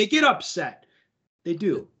times they get upset. They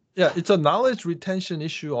do. Yeah, it's a knowledge retention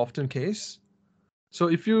issue often case. So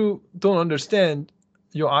if you don't understand,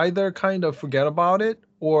 you either kind of forget about it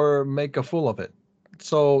or make a fool of it.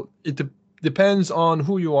 So it depends on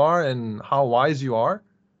who you are and how wise you are.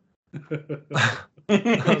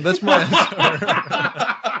 That's my answer.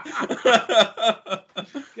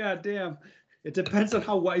 God damn. It depends on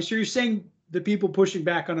how wise. So you're saying the people pushing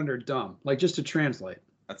back on it are dumb, like just to translate.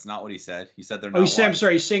 That's not what he said. He said they're not. I'm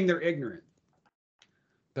sorry. He's saying they're ignorant.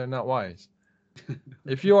 They're not wise.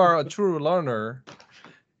 If you are a true learner,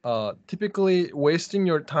 typically wasting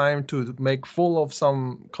your time to make full of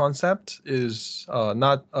some concept is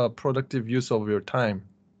not a productive use of your time.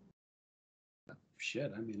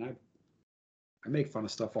 Shit, I mean, I make fun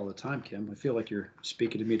of stuff all the time, Kim. I feel like you're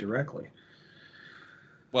speaking to me directly.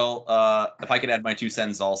 Well, if I could add my 2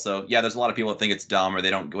 cents also, there's a lot of people that think it's dumb or they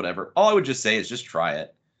don't whatever. All I would just say is just try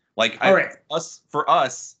it. Like, for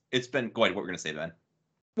us, it's been. Go ahead. What we're gonna say, Ben?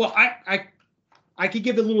 Well, I could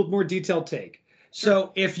give a little more detailed take.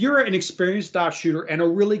 So if you're an experienced dot shooter and a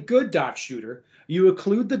really good dot shooter, you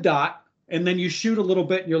occlude the dot and then you shoot a little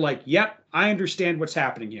bit and you're like, yep, I understand what's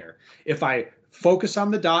happening here. If I focus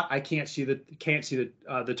on the dot, I can't see the target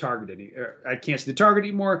I can't see the target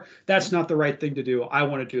anymore. That's not the right thing to do. I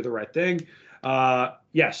want to do the right thing.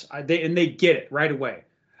 Yes, they get it right away.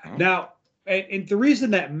 Oh. Now, and the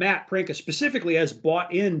reason that Matt Pranka specifically has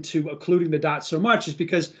bought into occluding the dot so much is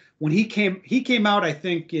because when he came out, I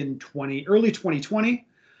think in early 2020,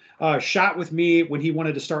 shot with me when he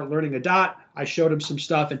wanted to start learning a dot. I showed him some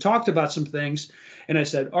stuff and talked about some things, and I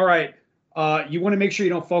said, all right, you want to make sure you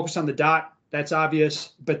don't focus on the dot. That's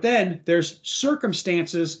obvious. But then there's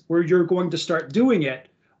circumstances where you're going to start doing it,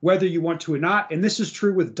 whether you want to or not. And this is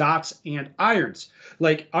true with dots and irons.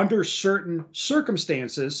 Like under certain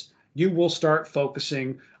circumstances, you will start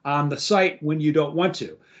focusing on the sight when you don't want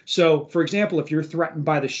to. So, for example, if you're threatened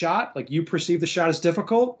by the shot, like you perceive the shot as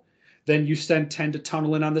difficult, then you tend to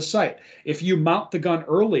tunnel in on the sight. If you mount the gun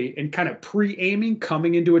early and kind of pre-aiming,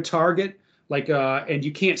 coming into a target, like and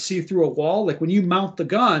you can't see through a wall, like when you mount the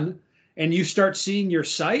gun and you start seeing your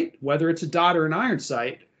sight, whether it's a dot or an iron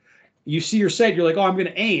sight, you see your sight, you're like, oh, I'm going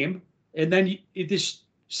to aim. And then this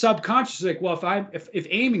subconscious is like, well, if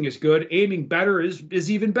aiming is good, aiming better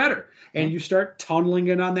is even better. And you start tunneling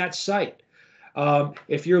in on that sight.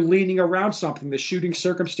 If you're leaning around something, the shooting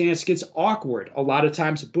circumstance gets awkward. A lot of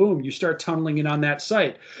times, boom, you start tunneling in on that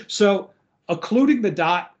sight. So occluding the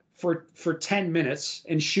dot for 10 minutes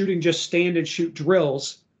and shooting just stand and shoot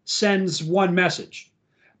drills sends one message.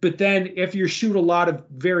 But then if you shoot a lot of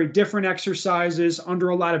very different exercises under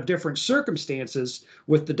a lot of different circumstances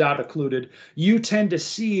with the dot occluded, you tend to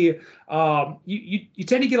see, you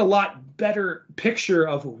tend to get a lot better picture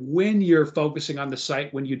of when you're focusing on the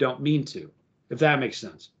sight when you don't mean to, if that makes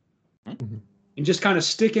sense. Mm-hmm. And just kind of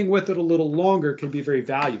sticking with it a little longer can be very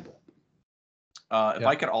valuable. If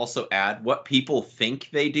I could also add, what people think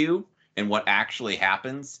they do and what actually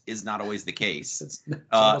happens is not always the case.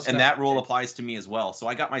 And that rule applies to me as well. So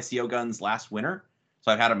I got my CO guns last winter.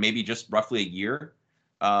 So I've had them maybe just roughly a year.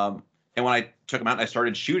 And when I took them out and I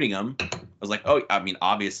started shooting them, I was like, oh, I mean,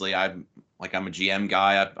 obviously I'm a GM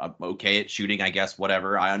guy. I'm okay at shooting, I guess,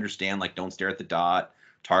 whatever. I understand, like, don't stare at the dot,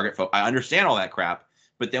 target focus. I understand all that crap.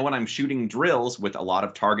 But then when I'm shooting drills with a lot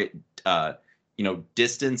of target,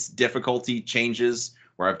 distance difficulty changes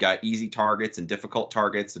where I've got easy targets and difficult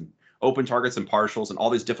targets and open targets and partials and all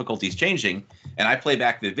these difficulties changing, and I play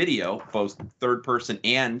back the video, both third person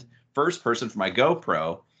and first person for my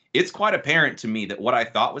GoPro, it's quite apparent to me that what I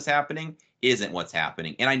thought was happening isn't what's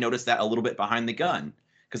happening. And I noticed that a little bit behind the gun,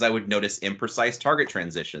 because I would notice imprecise target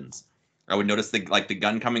transitions. I would notice the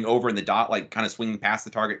gun coming over and the dot like kind of swinging past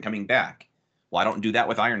the target and coming back. Well, I don't do that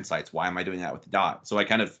with iron sights. Why am I doing that with the dot? So I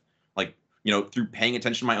kind of through paying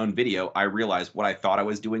attention to my own video, I realized what I thought I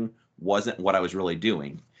was doing wasn't what I was really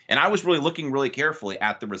doing. And I was really looking really carefully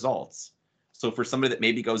at the results. So for somebody that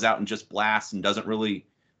maybe goes out and just blasts and doesn't really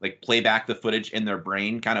like play back the footage in their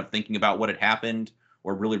brain, kind of thinking about what had happened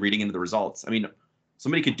or really reading into the results. I mean,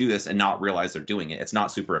 somebody could do this and not realize they're doing it. It's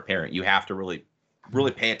not super apparent. You have to really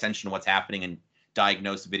pay attention to what's happening and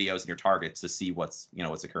diagnose videos and your targets to see what's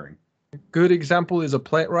occurring. Good example is a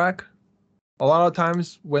plate rack. A lot of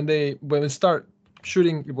times when we start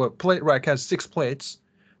shooting, plate rack has 6 plates.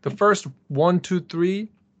 The first 1, 2, 3,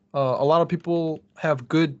 a lot of people have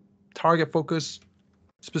good target focus,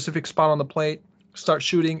 specific spot on the plate, start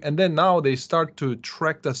shooting, and then now they start to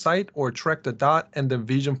track the sight or track the dot, and the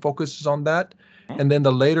vision focuses on that. And then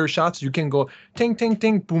the later shots, you can go ting, ting,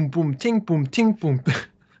 ting, boom, boom, ting, boom,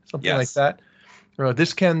 something like that.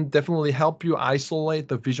 This can definitely help you isolate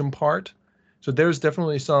the vision part. So there's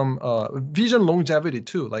definitely some vision longevity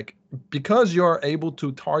too. Like, because you're able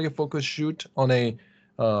to target focus shoot on a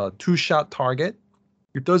 2-shot target,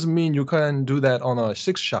 it doesn't mean you can do that on a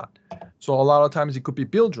 6-shot. So a lot of times it could be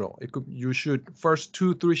build drill. You shoot first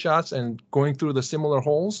 2-3 shots and going through the similar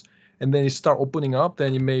holes, and then you start opening up.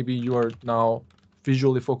 Then maybe you're now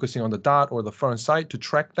visually focusing on the dot or the front sight to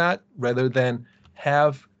track that, rather than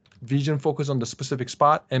have vision focus on the specific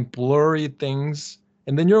spot and blurry things.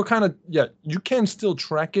 And then you're kind of, you can still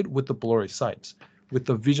track it with the blurry sights, with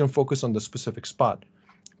the vision focus on the specific spot.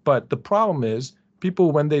 But the problem is,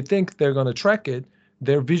 people, when they think they're going to track it,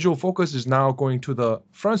 their visual focus is now going to the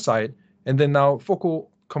front sight, and then now focal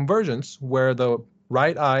convergence, where the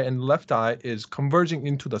right eye and left eye is converging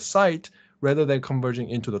into the sight rather than converging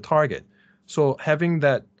into the target. So having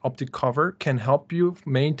that optic cover can help you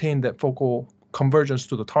maintain that focal convergence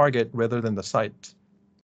to the target rather than the sight.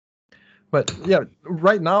 But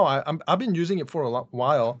right now I've been using it for a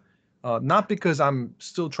while, not because I'm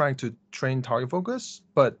still trying to train target focus,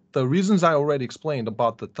 but the reasons I already explained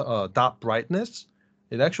about the dot brightness,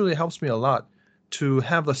 it actually helps me a lot to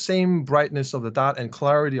have the same brightness of the dot and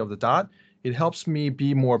clarity of the dot. It helps me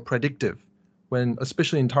be more predictive when,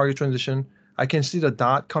 especially in target transition, I can see the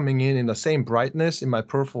dot coming in the same brightness in my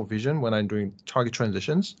peripheral vision when I'm doing target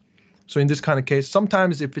transitions. So in this kind of case,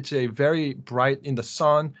 sometimes if it's a very bright in the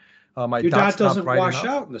sun, your dot doesn't wash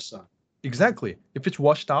out in the sun. Exactly. If it's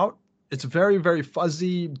washed out, it's very, very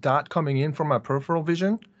fuzzy dot coming in from my peripheral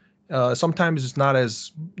vision. Sometimes it's not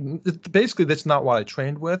as, basically that's not what I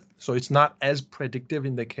trained with. So it's not as predictive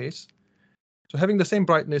in the case. So having the same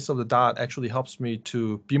brightness of the dot actually helps me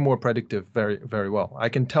to be more predictive very, very well. I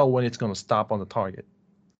can tell when it's going to stop on the target.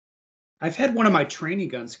 I've had one of my training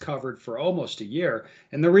guns covered for almost a year.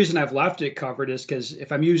 And the reason I've left it covered is because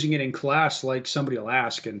if I'm using it in class, like, somebody will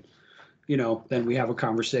ask, and then we have a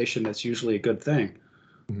conversation. That's usually a good thing.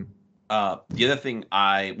 Mm-hmm. The other thing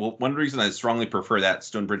one reason I strongly prefer that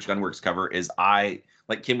Stonebridge Gunworks cover is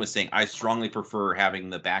like Kim was saying, I strongly prefer having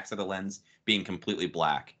the backs of the lens being completely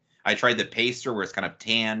black. I tried the paster where it's kind of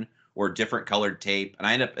tan or different colored tape.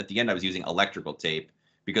 And at the end, I was using electrical tape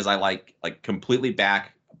because I like completely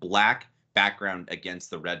black background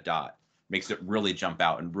against the red dot. Makes it really jump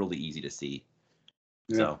out and really easy to see.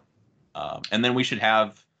 Yeah. So, and then we should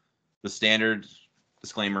have the standard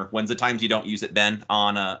disclaimer. When's the times you don't use it, Ben?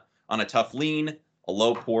 On a tough lean, a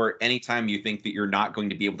low port, anytime you think that you're not going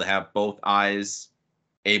to be able to have both eyes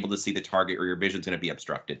able to see the target or your vision's going to be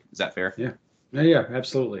obstructed. Is that fair? Yeah. Yeah,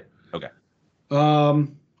 absolutely. Okay.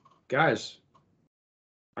 Guys,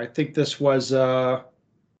 I think this was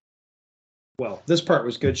this part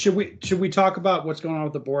was good. Should we talk about what's going on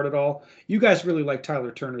with the board at all? You guys really like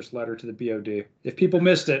Tyler Turner's letter to the BOD. If people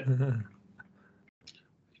missed it,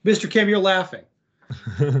 Mr. Kim, you're laughing.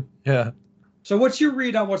 Yeah. So what's your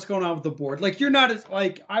read on what's going on with the board? Like, you're not as,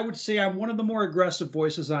 like, I would say I'm one of the more aggressive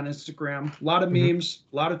voices on Instagram. A lot of memes,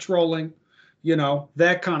 a lot of trolling,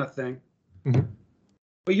 that kind of thing. Mm-hmm.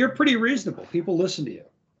 But you're pretty reasonable. People listen to you.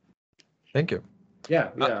 Thank you.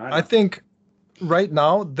 Yeah. I think right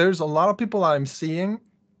now there's a lot of people I'm seeing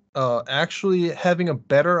actually having a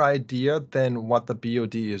better idea than what the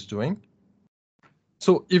BOD is doing.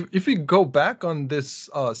 So if we go back on this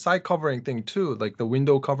side covering thing too, like the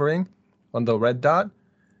window covering on the red dot,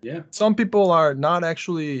 yeah, some people are not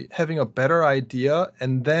actually having a better idea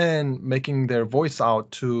and then making their voice out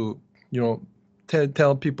to,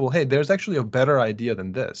 tell people, hey, there's actually a better idea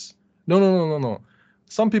than this. No.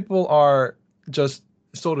 Some people are just,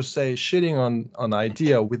 so to say, shitting on an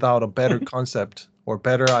idea without a better concept or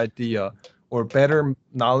better idea or better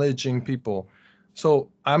knowledging people. So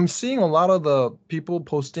I'm seeing a lot of the people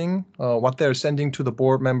posting what they're sending to the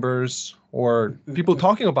board members or people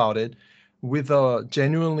talking about it with a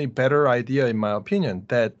genuinely better idea, in my opinion,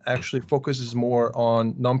 that actually focuses more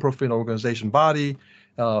on nonprofit organization body,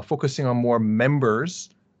 focusing on more members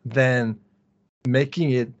than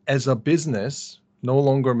making it as a business, no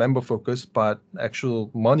longer member focused, but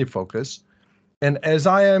actual money focus. And as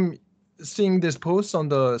I am seeing this post on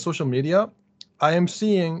the social media, I am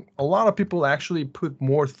seeing a lot of people actually put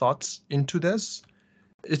more thoughts into this.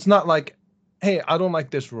 It's not like, hey, I don't like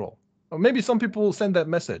this rule. Or maybe some people send that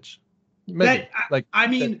message. Maybe.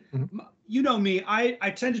 You know me,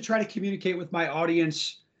 I tend to try to communicate with my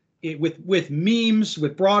audience with memes,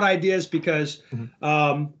 with broad ideas, because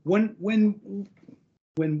when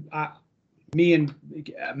me and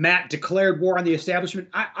Matt declared war on the establishment,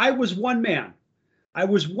 I was one man.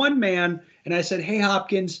 And I said, hey,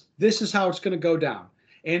 Hopkins, this is how it's going to go down.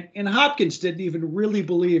 And Hopkins didn't even really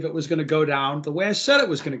believe it was going to go down the way I said it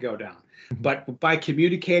was going to go down. But by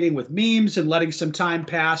communicating with memes and letting some time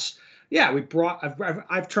pass, yeah,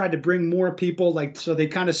 I've tried to bring more people, like, so they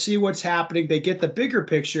kind of see what's happening. They get the bigger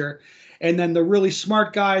picture. And then the really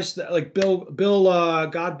smart guys like Bill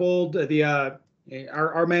Godbold,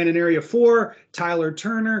 our man in Area 4, Tyler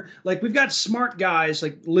Turner, like, we've got smart guys,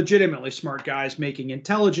 like legitimately smart guys, making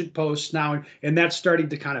intelligent posts now, and that's starting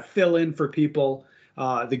to kind of fill in for people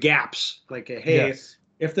the gaps. Like, hey, yes,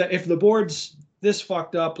 if the board's this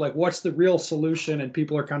fucked up, like, what's the real solution? And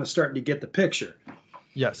people are kind of starting to get the picture.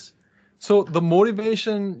 Yes. So the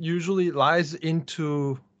motivation usually lies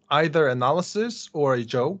into either analysis or a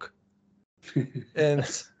joke.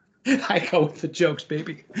 And I go with the jokes,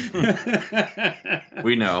 baby.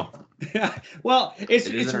 We know. Yeah. Well,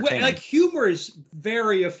 it's like, humor is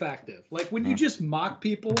very effective. Like, when you just mock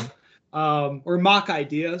people or mock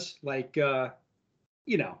ideas, like,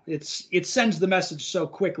 it sends the message so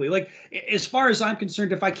quickly. Like, as far as I'm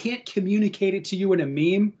concerned, if I can't communicate it to you in a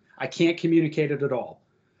meme, I can't communicate it at all.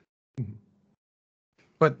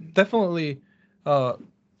 But definitely,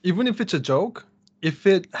 even if it's a joke, if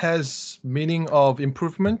it has meaning of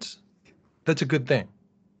improvement, that's a good thing.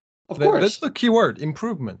 Of course. That's the key word,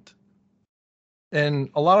 improvement.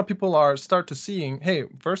 And a lot of people start to seeing, hey,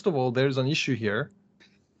 first of all, there's an issue here.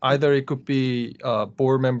 Either it could be a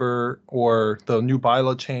board member or the new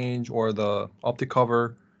bylaw change or the optic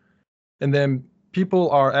cover. And then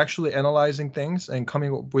people are actually analyzing things and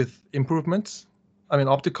coming up with improvements. I mean,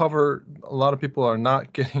 optic cover, a lot of people are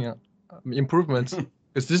not getting improvements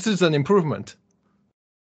because this is an improvement.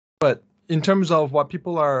 But in terms of what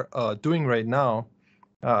people are doing right now,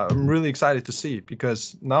 I'm really excited to see,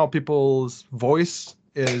 because now people's voice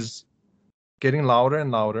is getting louder and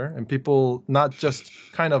louder, and people not just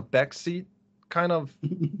kind of backseat, kind of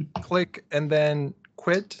click and then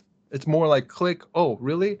quit. It's more like click, oh,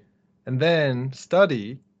 really? And then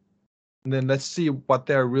study, and then let's see what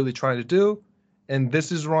they're really trying to do. And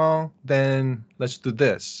this is wrong, then let's do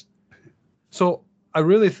this. So I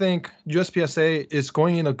really think USPSA is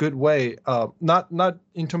going in a good way, not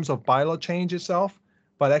in terms of bylaw change itself,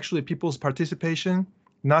 but actually people's participation,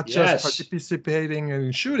 not just participating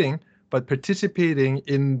in shooting, but participating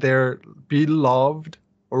in their beloved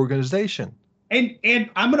organization. And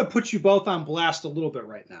I'm going to put you both on blast a little bit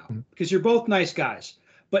right now, because you're both nice guys.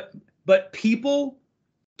 But people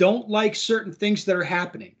don't like certain things that are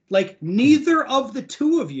happening. Like neither of the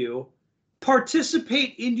two of you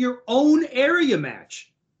participate in your own area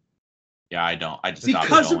match. Yeah, I don't. I just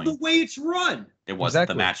because of the way it's run. It wasn't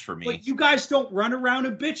the match for me. But you guys don't run around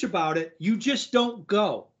and bitch about it. You just don't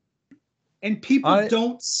go. And people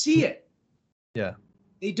don't see it. Yeah.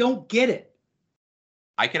 They don't get it.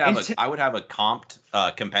 I would have a comped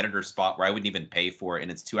competitor spot where I wouldn't even pay for it,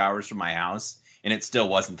 and it's 2 hours from my house, and it still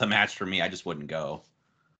wasn't the match for me. I just wouldn't go.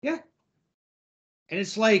 Yeah. And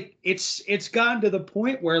it's like it's gotten to the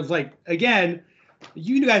point where, like, again,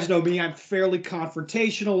 you guys know me, I'm fairly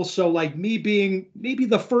confrontational. So like me being maybe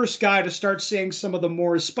the first guy to start saying some of the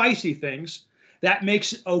more spicy things, that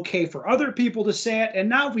makes it okay for other people to say it. And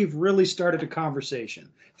now we've really started a conversation.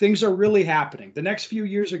 Things are really happening. The next few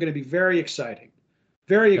years are going to be very exciting.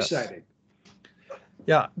 Very exciting.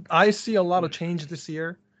 Yeah, I see a lot of change this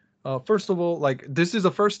year. First of all, like this is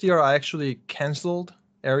the first year I actually canceled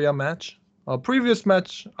area match. Previous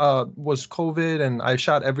match was COVID, and I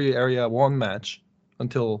shot every area one match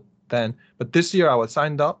until then. But this year I was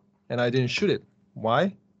signed up and I didn't shoot it.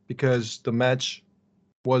 Why? Because the match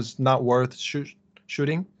was not worth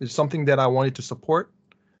shooting. It's something that I wanted to support.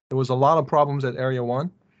 There was a lot of problems at area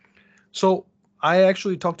one. So I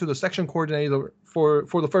actually talked to the section coordinator for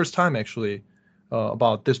the first time actually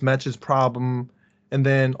about this match's problem. And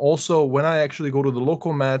then also when I actually go to the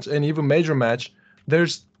local match and even major match,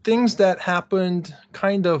 there's things that happened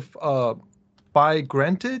kind of by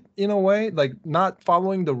granted in a way, like not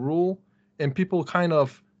following the rule and people kind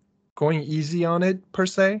of going easy on it per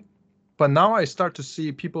se. But now I start to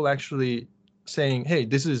see people actually saying, hey,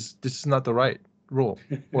 this is not the right rule,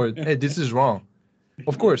 or hey, this is wrong.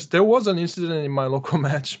 Of course, there was an incident in my local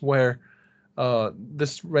match where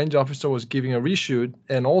this range officer was giving a reshoot,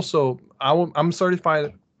 and also I'm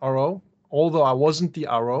certified RO, although I wasn't the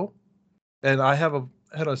RO, and I had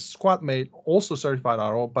a squad mate also certified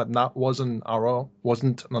RO, but wasn't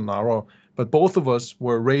an RO. But both of us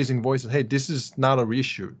were raising voices. Hey, this is not a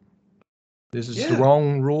reshoot. This is the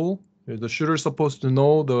wrong rule. The shooter's supposed to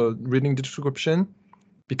know the reading description,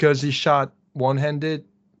 because he shot one-handed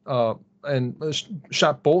and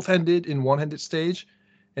shot both-handed in one-handed stage,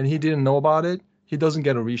 and he didn't know about it. He doesn't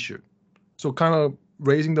get a reshoot. So kind of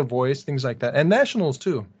raising the voice, things like that. And nationals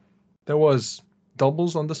too. There was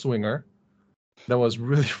doubles on the swinger. That was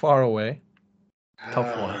really far away.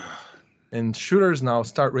 Tough one. And shooters now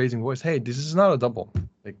start raising voice. Hey, this is not a double.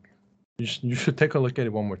 Like, you should take a look at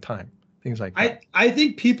it one more time. Things like that. I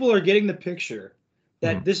think people are getting the picture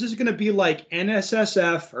that this is going to be like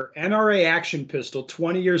NSSF or NRA Action Pistol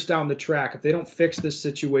 20 years down the track if they don't fix this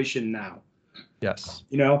situation now. Yes.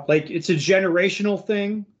 You know, like it's a generational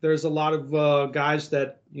thing. There's a lot of guys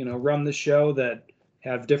that, you know, run the show that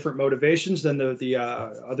have different motivations than the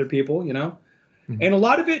other people, you know. And a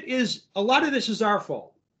lot of this is our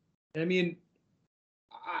fault. I mean,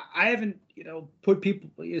 I haven't, you know,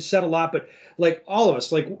 said a lot, but like all of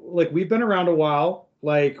us, like we've been around a while,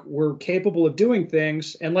 like we're capable of doing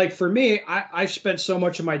things. And like for me, I've spent so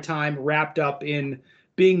much of my time wrapped up in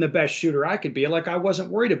being the best shooter I could be. Like I wasn't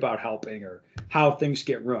worried about helping or how things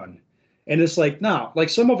get run. And it's like, no, like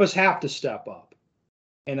some of us have to step up.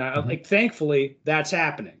 And like, thankfully that's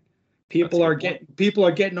happening. People are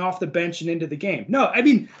getting off the bench and into the game. No, I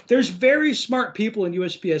mean, there's very smart people in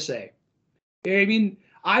USPSA. I mean,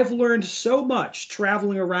 I've learned so much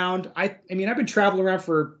traveling around. I mean, I've been traveling around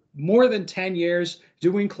for more than 10 years,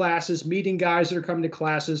 doing classes, meeting guys that are coming to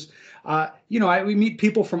classes. You know, we meet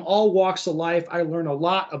people from all walks of life. I learn a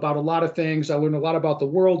lot about a lot of things. I learn a lot about the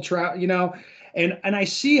world, you know, and I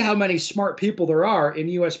see how many smart people there are in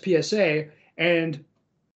USPSA. And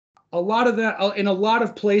a lot of that, in a lot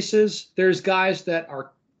of places, there's guys that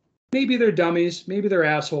are, maybe they're dummies, maybe they're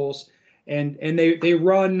assholes. And they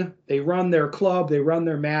run their club, they run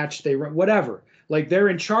their match, they run whatever. Like they're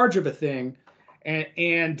in charge of a thing,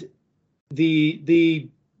 and the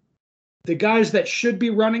guys that should be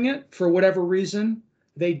running it for whatever reason,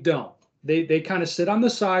 they don't. They kind of sit on the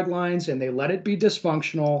sidelines and they let it be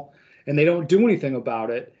dysfunctional, and they don't do anything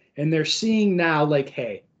about it. And they're seeing now, like,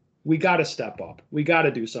 hey, we got to step up. We got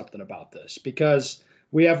to do something about this, because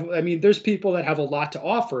we have. I mean, there's people that have a lot to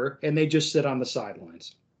offer, and they just sit on the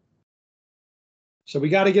sidelines. So we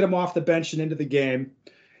got to get them off the bench and into the game.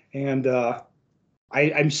 And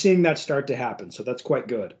I'm seeing that start to happen. So that's quite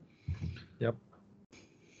good. Yep.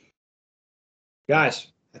 Guys,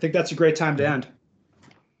 I think that's a great time to end.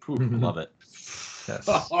 Love it. Yes.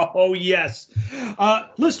 Oh, yes.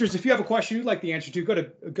 Listeners, if you have a question you'd like the answer to, go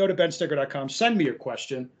to benstegger.com. Send me your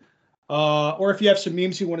question. Or if you have some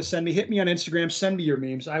memes you want to send me, hit me on Instagram. Send me your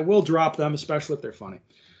memes. I will drop them, especially if they're funny.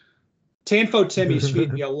 Tanfo Timmy's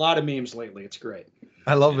feeding me a lot of memes lately. It's great.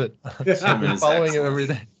 I love it. I've been following him every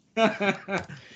day.